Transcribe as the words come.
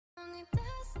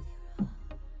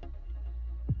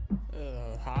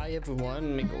Hi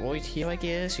everyone, McOid here I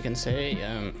guess you can say.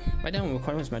 Right now I'm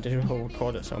recording with my digital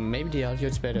recorder, so maybe the audio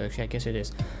is better, actually I guess it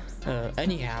is.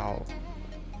 Anyhow,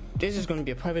 this is going to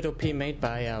be a private OP made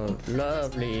by our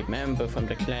lovely member from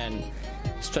the clan,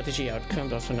 Strategy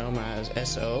Outcomes, also known as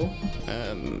SO.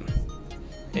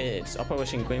 It's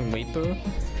Operation Grimm Reaper,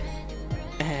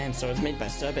 and so it's made by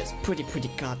Sub. It's pretty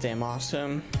goddamn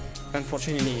awesome.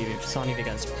 Unfortunately, Sony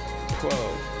Vegas Pro,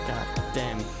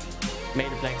 goddamn,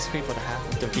 made a black screen for the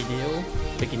half of the video,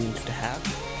 beginning to the half,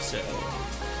 so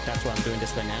that's why I'm doing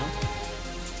this right now.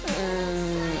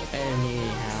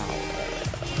 Anyhow,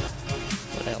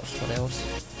 what else?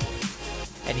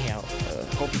 Anyhow,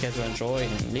 hope you guys will enjoy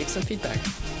and leave some feedback.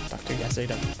 Talk to you guys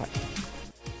later. Bye.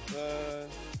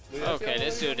 Okay,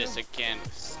 let's do this again.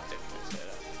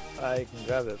 I can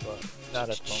grab it, but not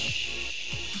at the moment.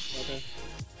 Okay.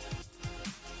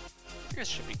 This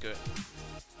should be good.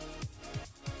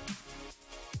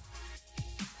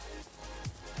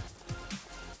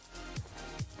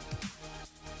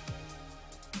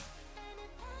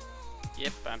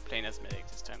 Yep, I'm playing as medic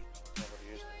this time.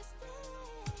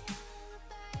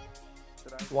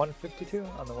 152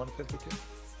 on the 152.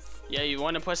 Yeah, you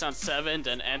want to push on 7,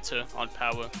 then enter on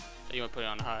power. Then you want to put it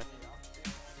on high.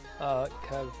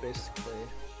 Kev, basically.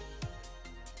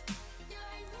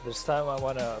 This time I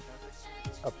want to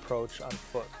approach on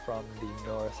foot from the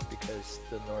north because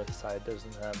the north side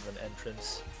doesn't have an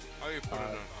entrance. Oh, you put it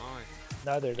on high.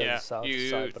 Neither does the south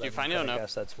side, but I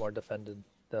guess that's more defended,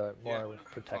 more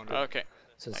protected. Okay.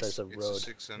 Since there's a road.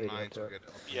 6 and 9 to get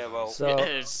up. Yeah, well, so, it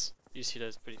is. You see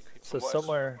that's pretty creepy. So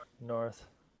somewhere north.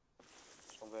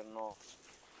 Somewhere north.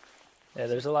 Yeah,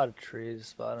 there's a lot of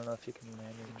trees, but I don't know if you can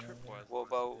land in there. What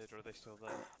about? Are they still there?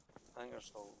 I think they're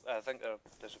still. I think they're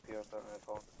disappeared down there.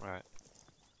 Phone. Right.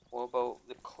 What about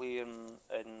the clearing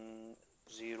in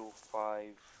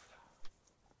 05?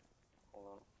 Hold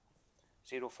on.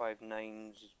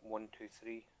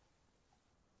 059123.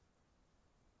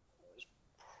 It's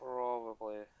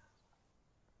probably.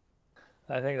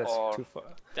 I think that's too far.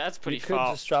 That's pretty far. far. You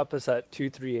could just drop us at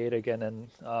 238 again, and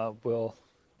we'll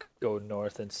go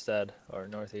north instead, or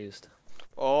northeast.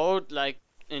 Or like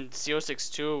in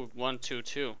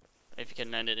 062122, if you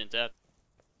can land it in that.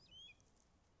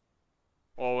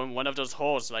 Or in one of those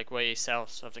holes, like way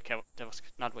south of the castle.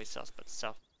 Not way south, but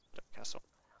south of the castle.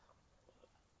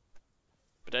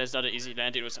 But that is not an easy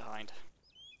land, it was a hind.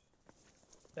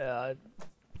 Yeah,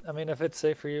 I mean, if it's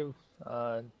safe for you,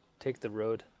 take the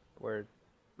road where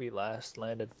we last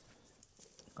landed.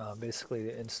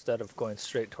 Basically, instead of going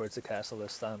straight towards the castle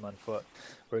this time on foot,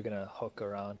 we're gonna hook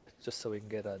around just so we can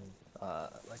get a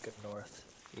like a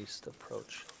northeast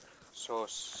approach. So or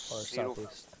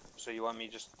southeast. So you want me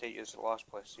just to take you to the last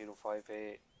place,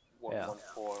 058114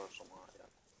 or something like that?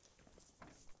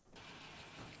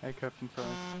 Hey, Captain Price.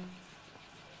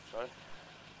 Sorry?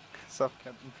 Sup,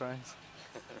 Captain Price.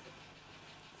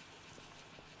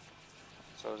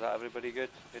 So is that everybody good?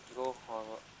 Good to go? Or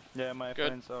what? Yeah, my good.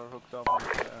 friends are hooked up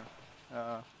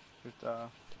with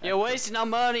You're wasting our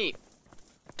money!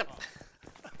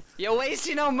 You're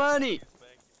wasting our money!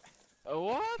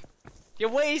 What? You're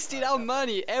wasting our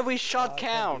money! Every shot Do you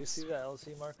counts! see the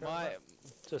LC marker? My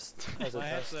Just as a my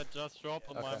test. headset just dropped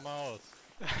on my mouse.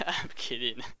 I'm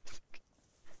kidding.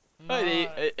 No. Oh,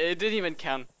 it didn't even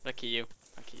count. Lucky you.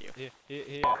 Lucky you.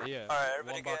 Here. Alright,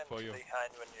 everybody One buck get for you.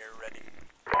 behind when you're ready.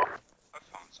 I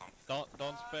found some.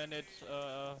 Don't spend it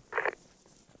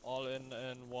all in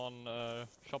one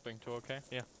shopping tour, okay?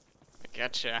 Yeah. I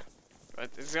gotcha. But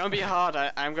it's gonna be hard.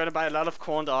 I'm gonna buy a lot of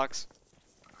corn dogs.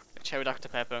 Cherry Dr.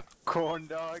 Pepper. corn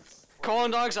dogs. Corn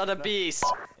dogs are the beast!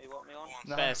 You want me on?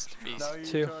 Now, Best beast. now you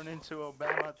Two. turn into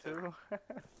Obama too.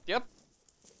 Yep.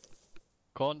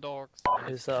 Corn dogs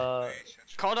Is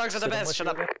Corn dogs are the Sit in best, with shut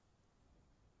you up. again?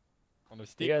 on a You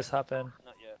stick. guys hop in.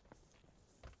 Not yet.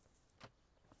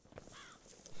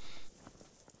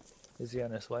 Is he on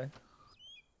his way?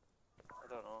 I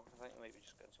don't know. I think maybe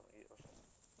just getting something to eat or something.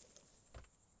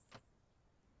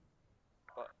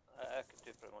 But I could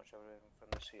do pretty much everything from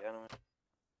the seat anyway.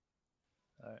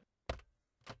 Alright.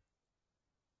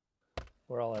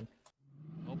 We're all in.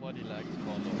 Nobody likes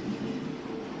corn dogs.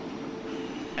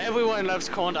 Everyone loves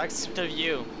corn dogs except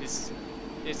you.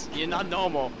 You're not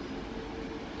normal.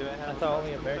 Do I I have thought a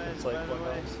only custom Americans face, like by the corn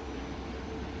way? dogs.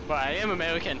 But I am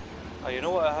American. Oh, you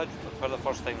know what I had for the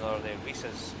first time the other day?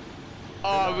 Reese's.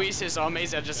 Oh, Reese's are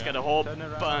amazing. I just got a whole Turn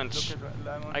around, bunch. look at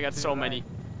Lemon I got to so your many.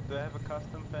 right. Do I have a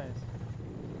custom face?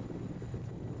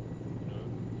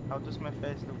 How does my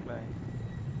face look like?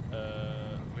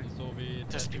 So we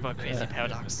Those people are crazy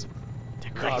paradox.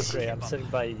 They're Oh crazy. great, I'm sitting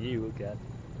by you again.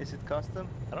 Is it custom?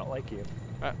 I don't like you.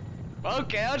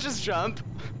 Okay, I'll just jump.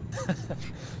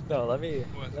 No, let me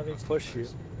push you.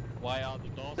 Why are the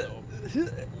doors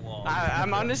open?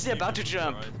 I'm honestly about to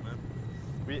jump. Right, man.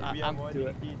 We I'm- are avoiding do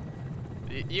it.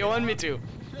 heat. You want me to?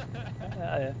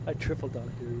 I triple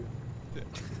dogged you.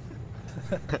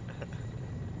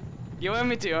 You want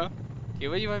me to, huh? Okay,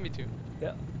 what do you want me to?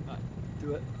 Yeah.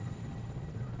 Do it.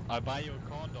 I buy you a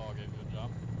corn dog if you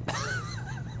jump.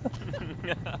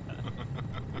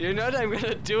 You know that I'm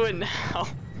gonna do it now.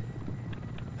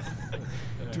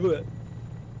 Do it.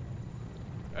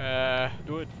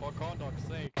 Do it for corn dog's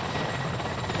sake.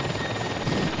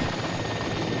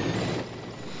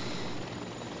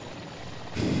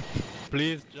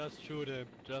 Please, just shoot him.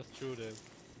 Just shoot him.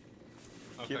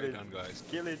 Kill Okay, it. done, guys.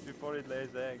 Kill it before it lays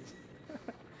eggs.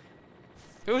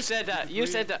 Who said that? You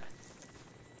said that.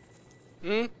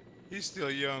 Hmm? He's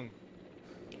still young.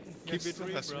 Keep it still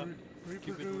real, has to bro. Keep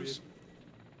it real. reproduce.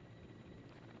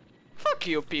 Fuck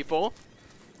you, people.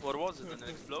 What was it? An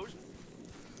explosion?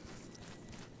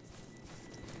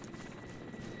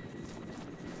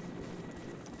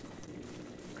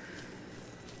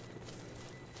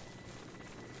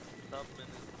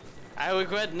 I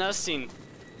regret nothing.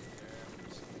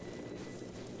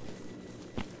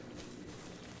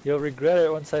 You'll regret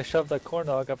it once I shove that corn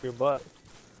dog up your butt.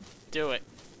 Do it.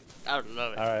 I would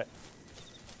love it. Alright.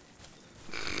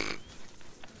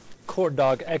 Corn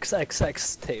dog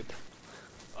XXX tape.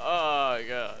 Oh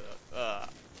god.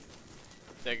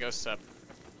 There goes Sub.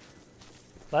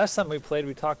 Last time we played,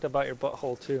 we talked about your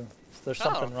butthole too. So there's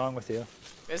something wrong with you.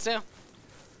 Is there?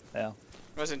 Yeah.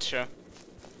 Wasn't sure.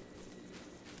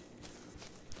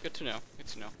 Good to know. Good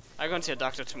to know. I'm going to see a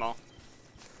doctor tomorrow.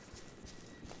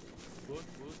 Wood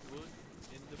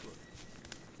in the wood.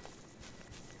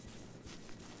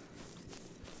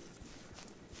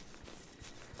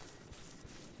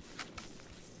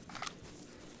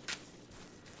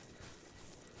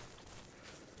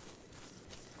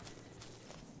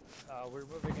 We're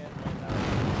moving in right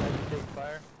now. Ready to take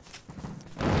fire?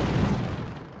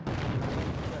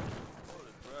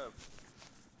 Holy crap.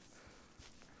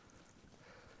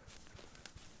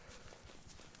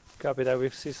 Copy that. We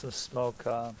see some smoke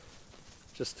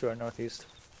just to our northeast.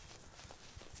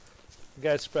 You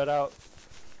guys spread out.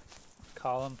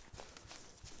 Column.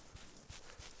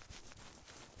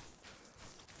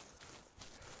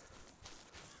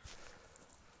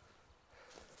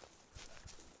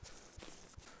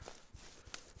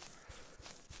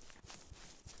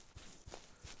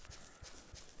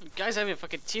 You guys having a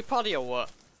fucking tea party or what?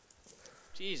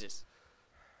 Jesus.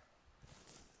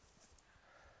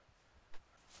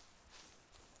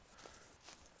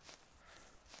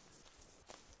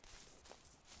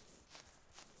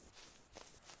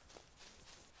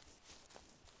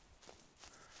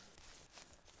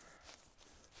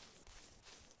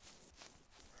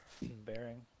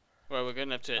 Bearing. Well, we're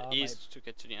gonna have to my- east to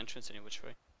get to the entrance any which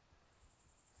way.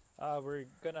 We're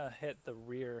gonna hit the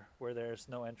rear where there's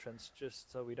no entrance,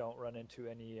 just so we don't run into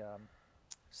any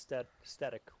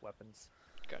static weapons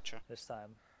Gotcha. this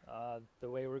time. The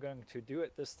way we're going to do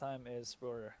it this time is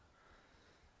we're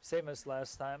same as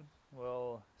last time.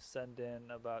 We'll send in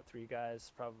about 3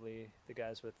 guys, probably the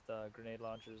guys with grenade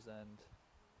launchers and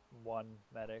 1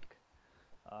 medic.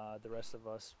 The rest of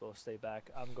us will stay back.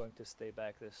 I'm going to stay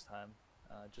back this time,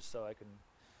 just so I can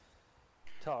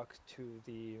talk to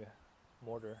the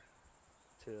mortar,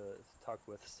 to talk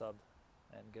with Sub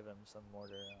and give him some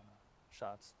mortar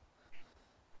shots.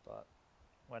 But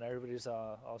when everybody's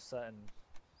all set and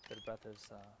their breath is,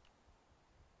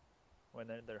 when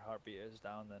their heartbeat is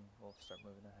down, then we'll start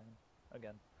moving ahead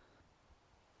again.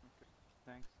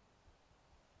 Thanks.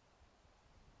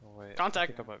 Oh, wait,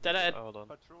 Contact. I think I might be- Dead. Hold on.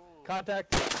 Patrol. Contact!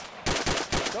 Don't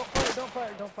fire, don't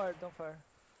fire, don't fire, don't fire.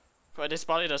 But they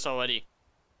spotted us already.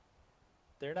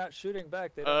 They're not shooting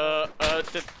back, they don't know.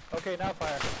 Okay, now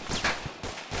fire.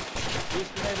 Use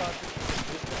grenade launcher.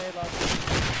 Use grenade launcher.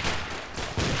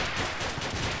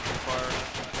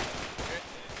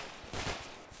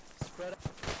 Spread out.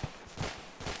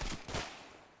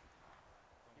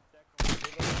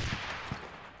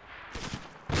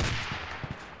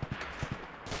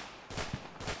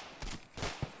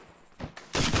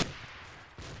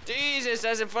 Jesus,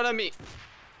 that's in front of me.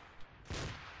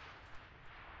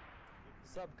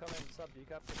 Sub, come in. Sub, you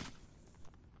got this.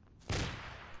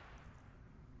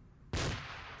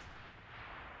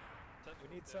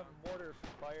 We need some mortar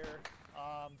fire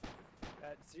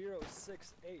at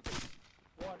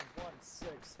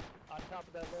 068116 on top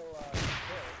of that little hill.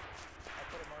 I'll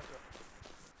put a marker.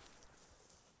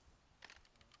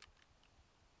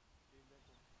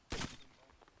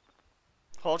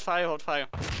 Hold fire, hold fire.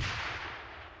 Fire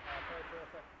for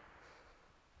effect.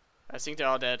 I think they're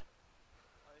all dead.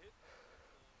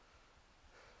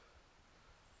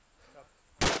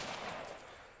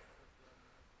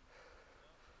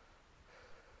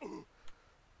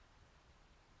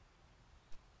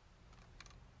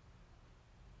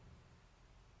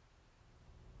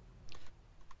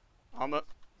 Armor.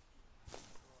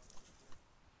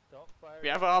 Don't fire. We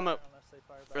have your armor. fire unless they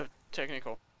fire back.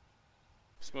 Technical.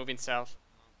 It's moving south.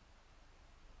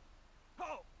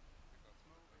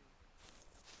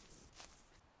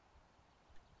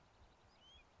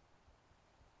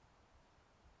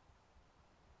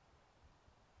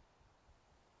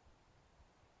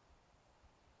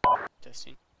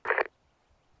 Testing.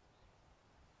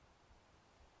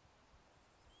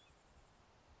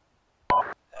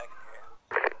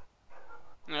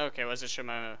 Okay, wasn't sure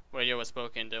my radio was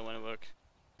broken, didn't want to work.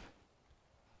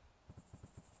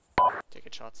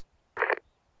 Taking shots. If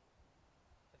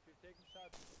you're taking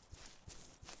shots.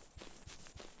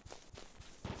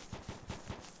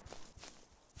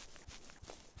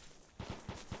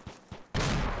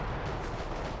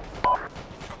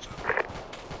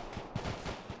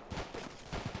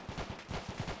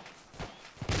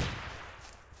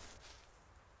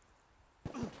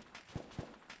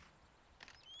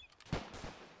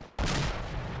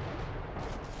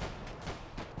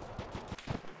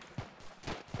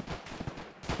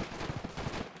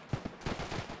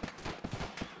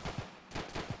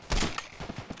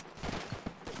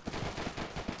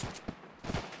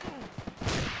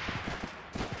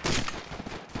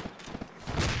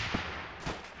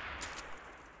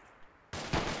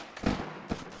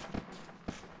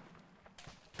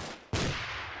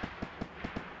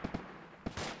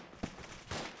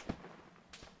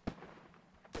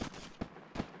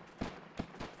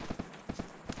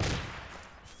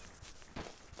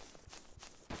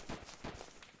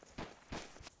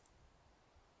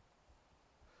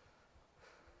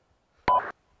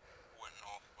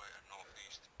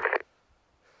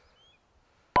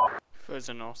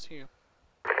 Further north here.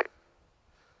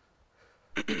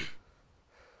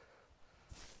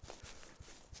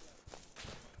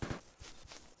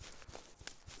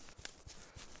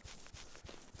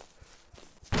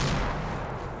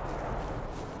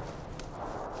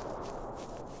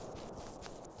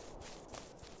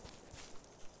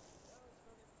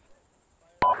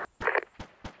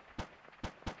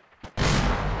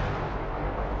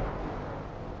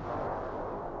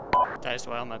 That is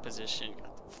well my position.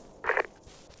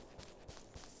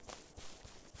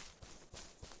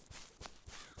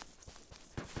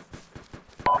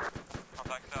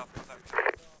 Contact south, contact.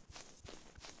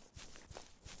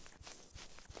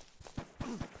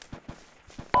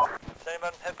 Is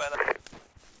anyone hit by that?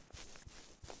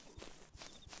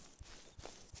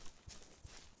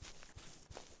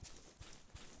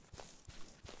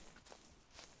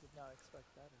 Did not expect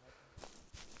that to happen.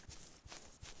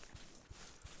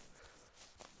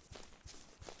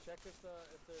 Check if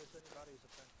there's any bodies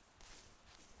up there.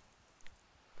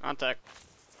 Contact.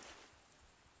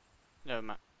 Never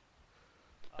mind.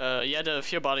 Yeah, there are a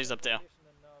few bodies up there. No,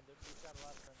 we've got a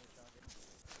lot of friendly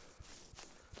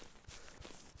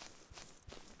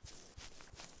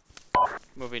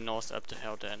targets. Moving north up the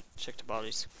hill then. Check the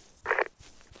bodies.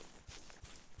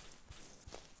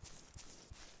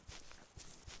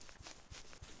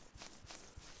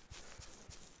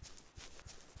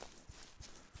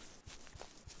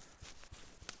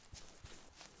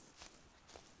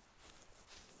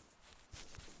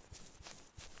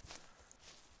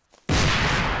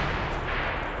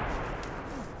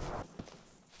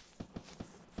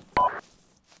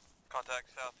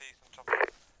 Contact southeast on top.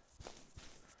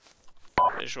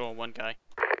 Visual on one guy.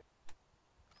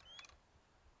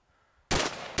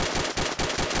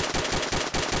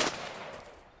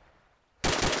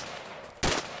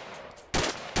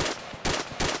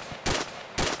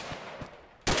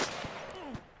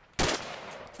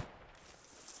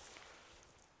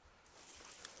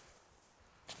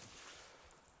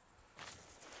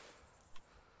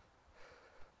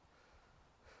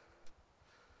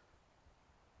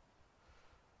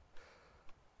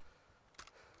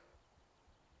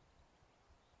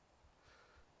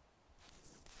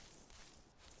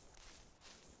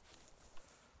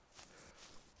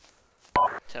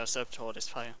 Tell us up to hold his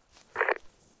fire.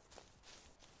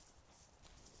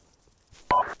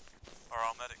 Are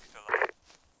our medics still up?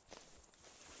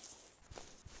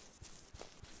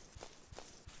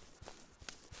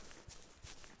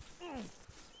 You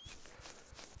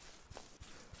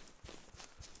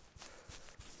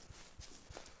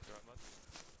alright, bud?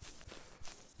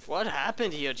 What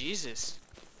happened here, Jesus?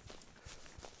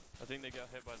 I think they got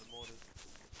hit by the mortars.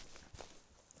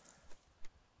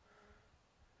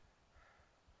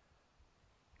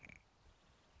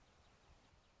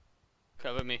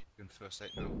 Cover me. You can first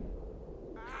aid now.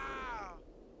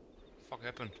 Fuck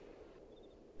happened?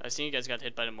 I think you guys got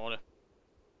hit by the mortar.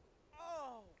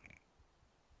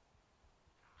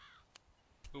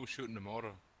 Who was shooting the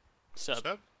mortar? Sub.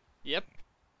 Sub? Yep.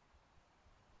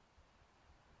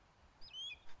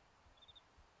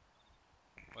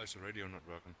 Why is the radio not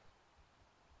working?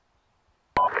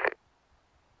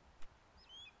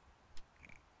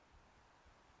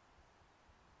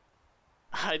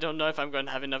 I don't know if I'm going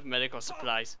to have enough medical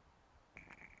supplies.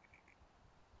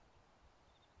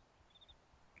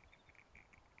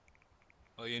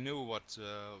 Oh, you knew what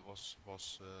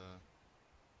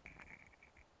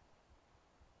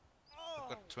I've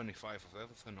got 25 of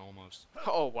everything almost.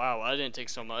 Oh wow, I didn't take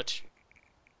so much.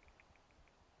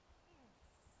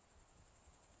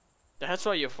 That's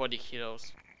why you're 40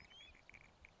 kilos.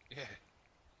 Yeah.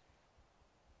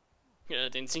 Yeah, I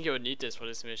didn't think you would need this for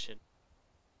this mission.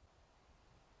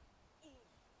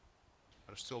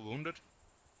 Are you still wounded?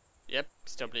 Yep,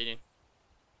 still bleeding.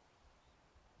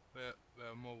 Where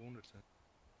are more wounded then?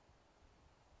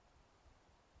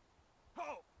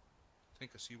 I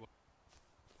think I see one.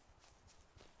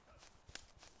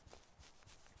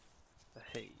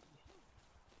 Hey.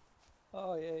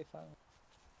 Oh yay, finally.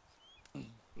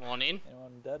 Morning.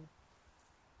 Anyone dead?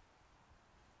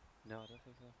 No, I don't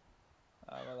think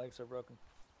so. My legs are broken.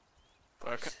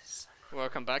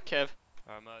 Welcome back, Kev.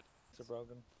 I'm at. Legs are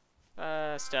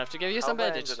broken. Staff to give you some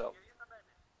bandage.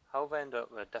 How have I ended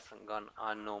up with a different gun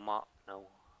and no map now?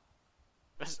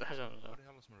 I don't know. Why the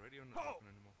hell is my radio not working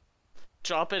anymore?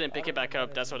 Drop it and I pick it don't back know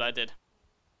up. That's what anything. I did.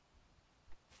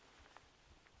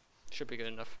 Should be good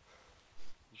enough.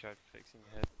 You tried fixing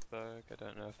your head bug. I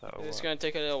don't know if that'll It's work. gonna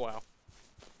take a little while.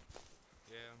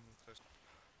 Yeah, I'm first.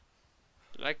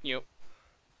 Like new.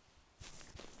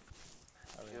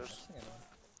 Are we Yours? missing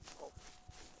anyone?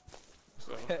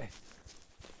 So Okay.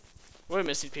 we're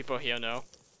missing people here now.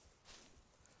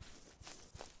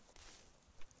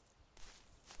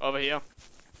 Over here.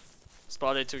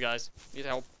 Spotted 2 guys. Need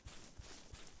help.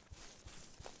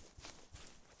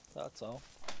 That's all.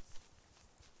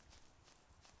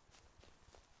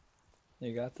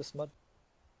 You got this, Mud?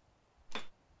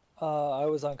 I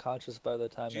was unconscious by the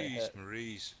time it Jeez, hit.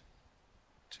 Maurice.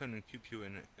 Turn and keep you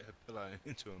in a pillar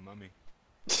into a mummy.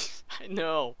 I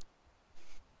know.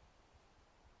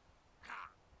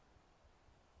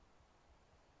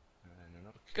 And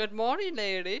another kid. Good morning,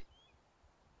 lady.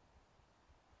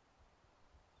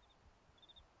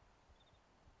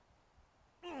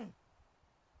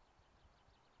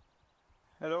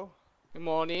 Hello? Good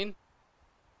morning.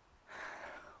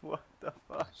 What the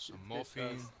fuck? Some is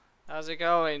morphine. this? How's it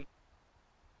going?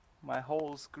 My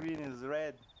whole screen is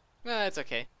red. No, it's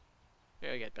okay.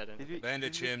 We'll get better. Did you,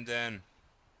 Bandage did you- him then.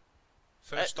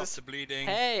 First stop this- the bleeding,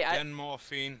 Hey, then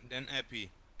morphine, then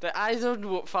epi. I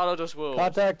don't follow those rules.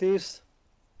 Contact east.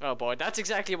 Oh boy, that's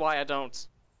exactly why I don't.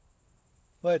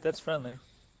 Wait, that's friendly.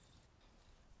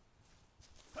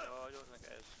 No, I don't think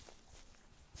it is.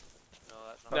 No,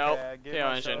 that's not. No, Okay, I gave here,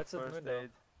 myself engine. That's a first window. aid.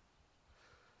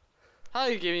 How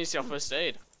are you giving yourself first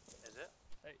aid? Is it?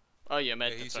 Oh, you're a Yeah,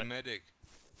 med. he's That's a right. medic.